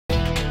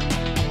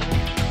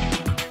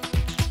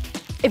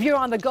If you're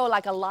on the go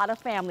like a lot of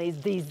families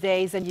these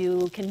days and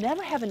you can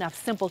never have enough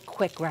simple,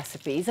 quick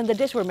recipes, and the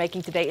dish we're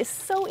making today is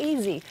so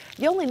easy.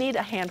 You only need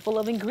a handful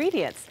of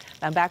ingredients.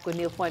 I'm back with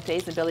Neil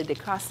Fuentes and Billy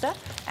DiCrosta.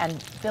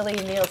 And Billy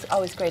and Neil, it's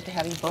always great to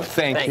have you both.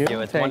 Thank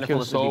you. It's Thank wonderful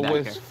you. to be back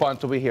always here. fun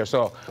to be here.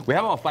 So we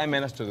have about 5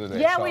 minutes to do this.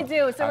 Yeah, we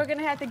do. So we're going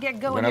to have to get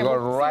going. We're going to go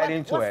right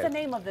into it. What's the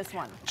name of this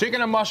one? Chicken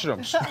and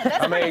mushrooms.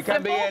 I mean, it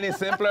can't be simple. any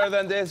simpler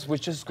than this. We're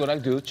just going to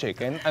do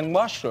chicken and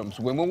mushrooms.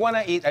 When we want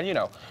to eat, and you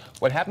know,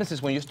 what happens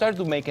is when you start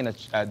to making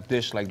a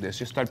dish like this,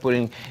 you start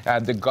putting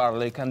the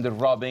garlic and the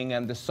rubbing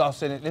and the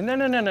sauce in it.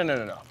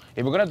 No.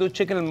 If we're going to do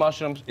chicken and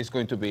mushrooms, it's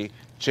going to be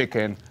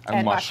chicken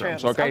and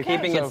mushrooms. Okay?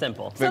 Keeping it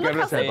simple. So look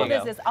how simple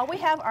this this is. All we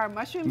have are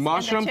mushrooms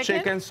Mushroom, and the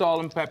chicken,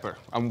 salt, and pepper,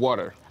 and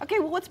water. Okay,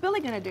 well, what's Billy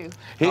going to do?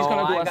 He's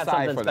going to do I a got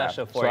side something for that.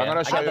 special for So I'm you.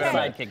 going to show I you got a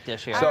that. sidekick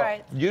dish here. So All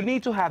right. you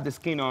need to have the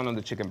skin on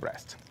the chicken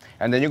breast.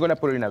 And then you're going to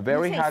put it in a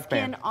very say hot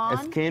skin pan.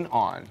 on? Skin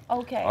on.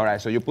 Okay. All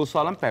right, so you put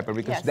salt and pepper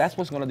because Yes. that's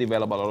what's going to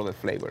develop a lot of the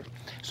flavor.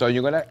 So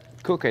you're going to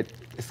cook it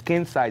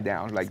skin side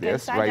down like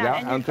this, Side right down. now.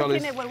 And you're until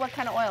cooking it's, it with what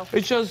kind of oil?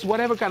 it's just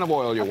whatever kind of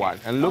oil you want.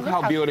 And look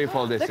how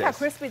beautiful this is. Look how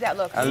crispy that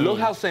looks. And look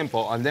how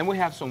simple. And then we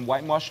have some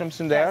white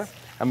mushrooms in there. Yes.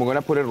 And we're going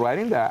to put it right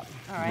in that.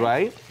 All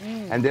right.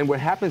 And then what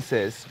happens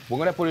is we're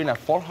going to put it in a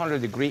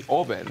 400-degree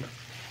oven.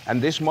 And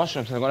these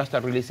mushrooms are going to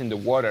start releasing the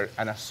water,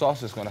 and a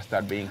sauce is going to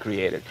start being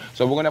created.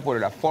 So we're going to put it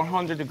in a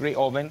 400-degree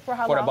oven For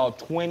how long? about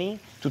 20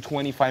 to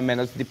 25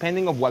 minutes,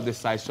 depending on what the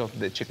size of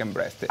the chicken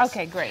breast is.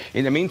 Okay, great.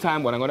 In the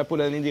meantime, when I'm going to put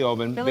it in the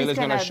oven, Billy's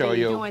going to show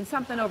you. doing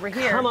something over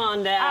here. Come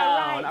on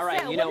down. All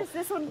right. You what know, is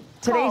this one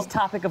today's called?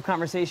 topic of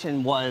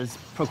conversation was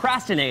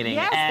procrastinating.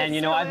 Yes, and, it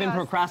you know, I've been certainly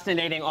was.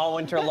 procrastinating all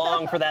winter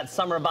long for that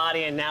summer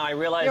body, and now I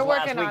realized You're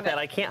last working week on that it.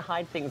 I can't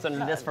hide things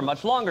under this for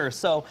much longer.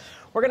 So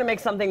we're going to make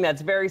something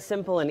that's very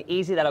simple and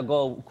easy that'll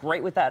go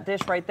great with that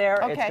dish right there.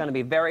 Okay. It's going to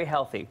be very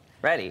healthy.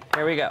 Ready?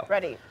 Here we go.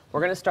 Ready. We're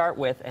going to start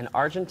with an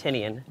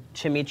Argentinian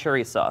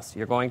chimichurri sauce.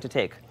 You're going to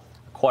take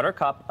a 1/4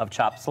 cup of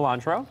chopped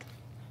cilantro.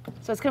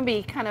 So it's going to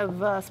be kind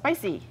of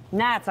spicy.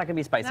 Nah, it's not going to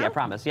be spicy, No? I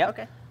promise. Yep.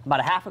 Okay. About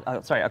a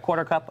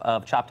 1/4 cup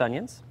of chopped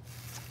onions.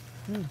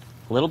 A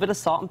little bit of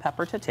salt and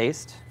pepper to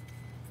taste.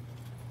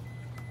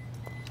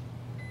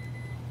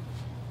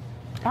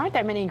 There aren't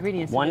that many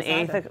ingredients.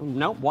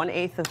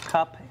 1/8 of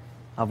cup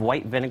of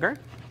white vinegar.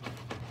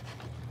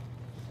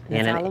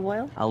 That's And olive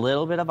oil? A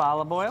little bit of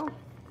olive oil.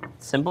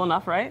 Simple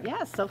enough, right?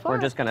 Yes, so far.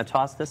 We're just going to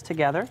toss this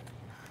together.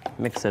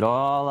 Mix it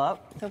all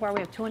up. So far, we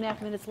have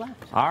 2.5 minutes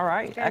left. All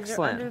right, You guys are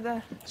excellent. under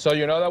the... So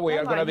you know that we are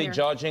Hold going to on be here.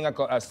 judging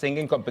a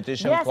singing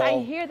competition Yes, I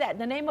called hear that.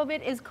 The name of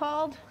it is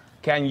called...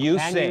 Can You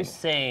Can Sing? you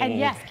sing? And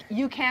yes,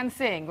 you can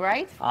sing,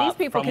 right? These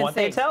people From can what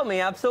sing. they tell me,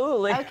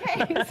 absolutely.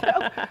 Okay,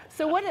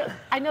 so what?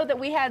 I know that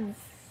we had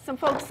some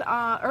folks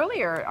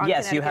earlier on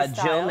Yes, you had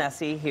Connecticut Jill Style.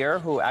 Nessie here,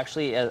 who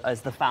actually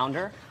is the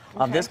founder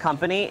of Okay. this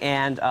company,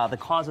 and the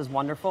cause is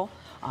wonderful.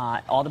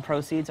 All the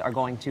proceeds are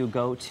going to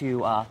go to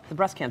the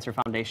Breast Cancer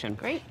Foundation.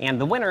 Great. And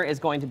the winner is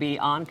going to be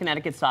on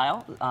Connecticut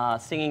Style,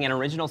 singing an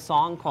original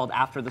song called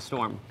After the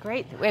Storm.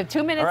 Great. We have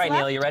 2 minutes All right,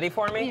 left. Neil, you ready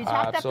for You me?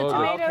 chopped up the Absolutely.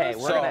 tomatoes. Okay,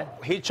 we're So gonna-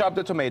 he chopped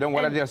the tomato.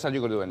 What And- else are you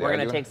going to do in there? We're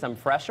going You to take some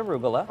fresh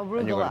arugula. And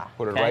you're going Arugula. to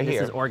put it Okay, right this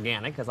here. is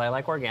organic, because I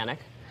like organic.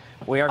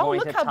 We are Oh, going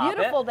look to how top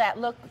beautiful it. that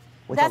looked.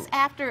 With That's a-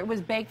 after it was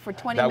baked for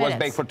 20 That minutes. was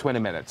baked for 20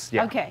 minutes.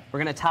 Yeah. Okay. We're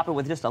going to top it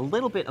with just a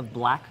little bit of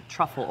black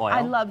truffle oil.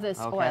 I love this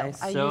okay, oil. I use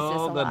so this a good,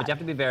 lot. but you have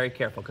to be very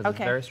careful because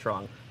Okay. it's very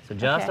strong. So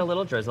just Okay. a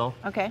little drizzle.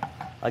 Okay.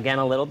 Again,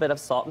 a little bit of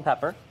salt and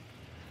pepper.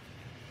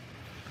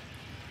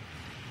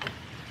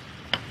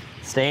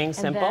 Staying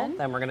simple.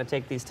 then? We're going to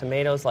take these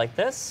tomatoes like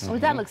this. Oh,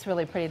 that looks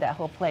really pretty, that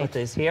whole plate. Put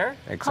this here.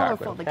 Exactly.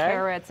 Colorful, the Okay?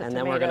 carrots, the and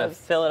tomatoes. then we're going to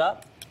fill it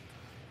up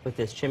with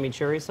this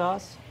chimichurri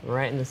sauce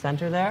right in the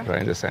center there.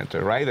 Right in the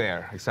center, right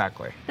there,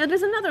 exactly. Now,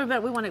 there's another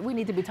event we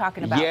need to be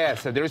talking about.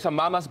 Yes, there is a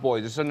Mama's Boy.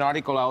 There's an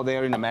article out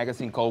there in a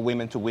magazine called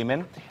Women to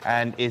Women,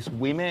 and it's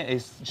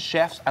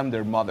chefs and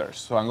their mothers.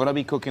 So I'm going to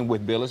be cooking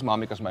with Billy's mom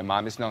because my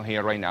mom is not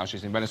here right now.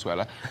 She's in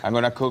Venezuela. I'm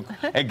going to cook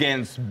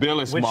against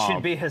Billy's Which mom.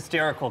 should be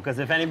hysterical, because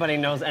if anybody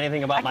knows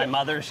anything about my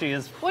mother, she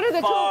is What are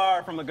the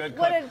far from a good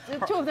cook. What are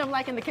the two of them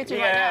like in the kitchen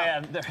right now? Yeah,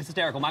 they're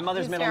hysterical. My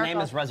mother's middle name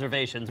Hysterical. is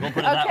Reservations. We'll put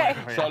it that Okay. way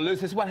for you. So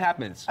this is what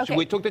happens. Okay. So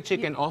we took the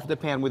chicken off the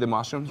pan with the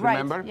mushrooms, Right,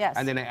 remember? yes.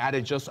 And then I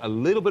added just a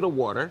little bit of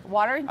water.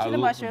 Water into the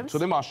mushrooms. To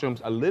the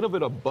mushrooms, a little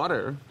bit of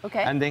butter.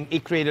 Okay. And then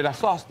it created a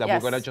sauce that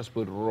Yes. we're going to just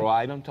put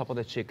right on top of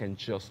the chicken,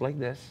 just like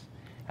this.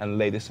 And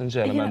ladies and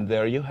gentlemen,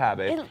 there you have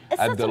it. It's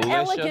such an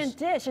elegant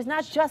dish. It's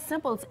not just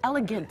simple, it's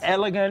elegant.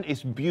 Elegant,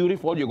 it's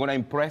beautiful. You're going to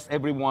impress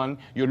everyone.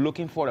 You're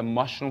looking for a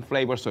mushroom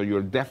flavor, so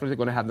you're definitely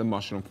going to have the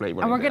mushroom flavor.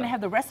 And in we're going to there. have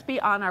the recipe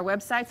on our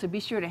website, so be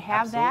sure to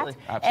have Absolutely.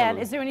 that. And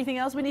Absolutely. is there anything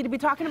else we need to be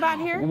talking about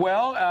here?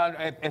 Well,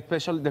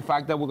 especially the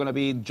fact that we're going to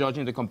be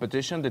judging the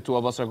competition. The two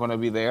of us are going to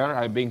be there.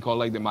 I've been called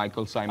like the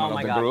Michael Simon Oh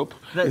my of the God. group.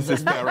 The- It's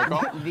hysterical.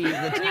 Can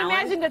you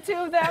imagine the two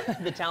of them?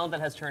 The talent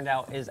that has turned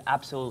out is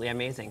absolutely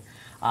amazing.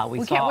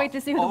 We can't wait to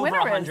see who the over winner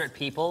 100 is.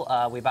 people.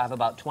 We have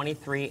about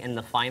 23 in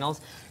the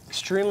finals.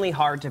 Extremely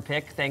hard to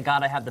pick. Thank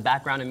God I have the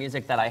background of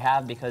music that I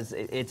have because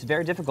it's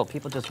very difficult.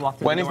 People just walk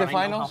through When the is door. the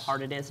I know finals? how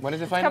hard it is. When is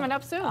the It's final? coming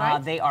up soon,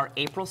 right? They are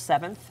April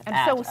 7th. And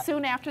at, so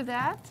soon after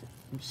that,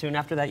 soon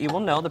after that, you will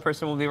know. The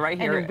person will be right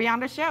and here. you'll be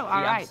on the show.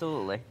 All Yeah, right.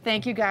 absolutely.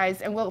 Thank you,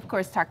 guys. And we'll, of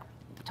course, talk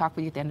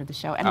with you at the end of the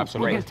show. And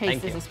Absolutely. we're going to taste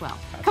Thank this you. as well.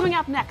 Coming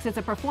up next, it's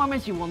a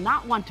performance you will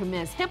not want to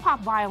miss. Hip-hop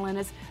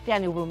violinist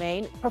Daniel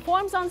Romaine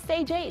performs on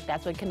Stage 8.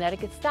 That's when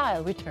Connecticut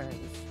Style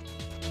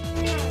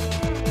returns.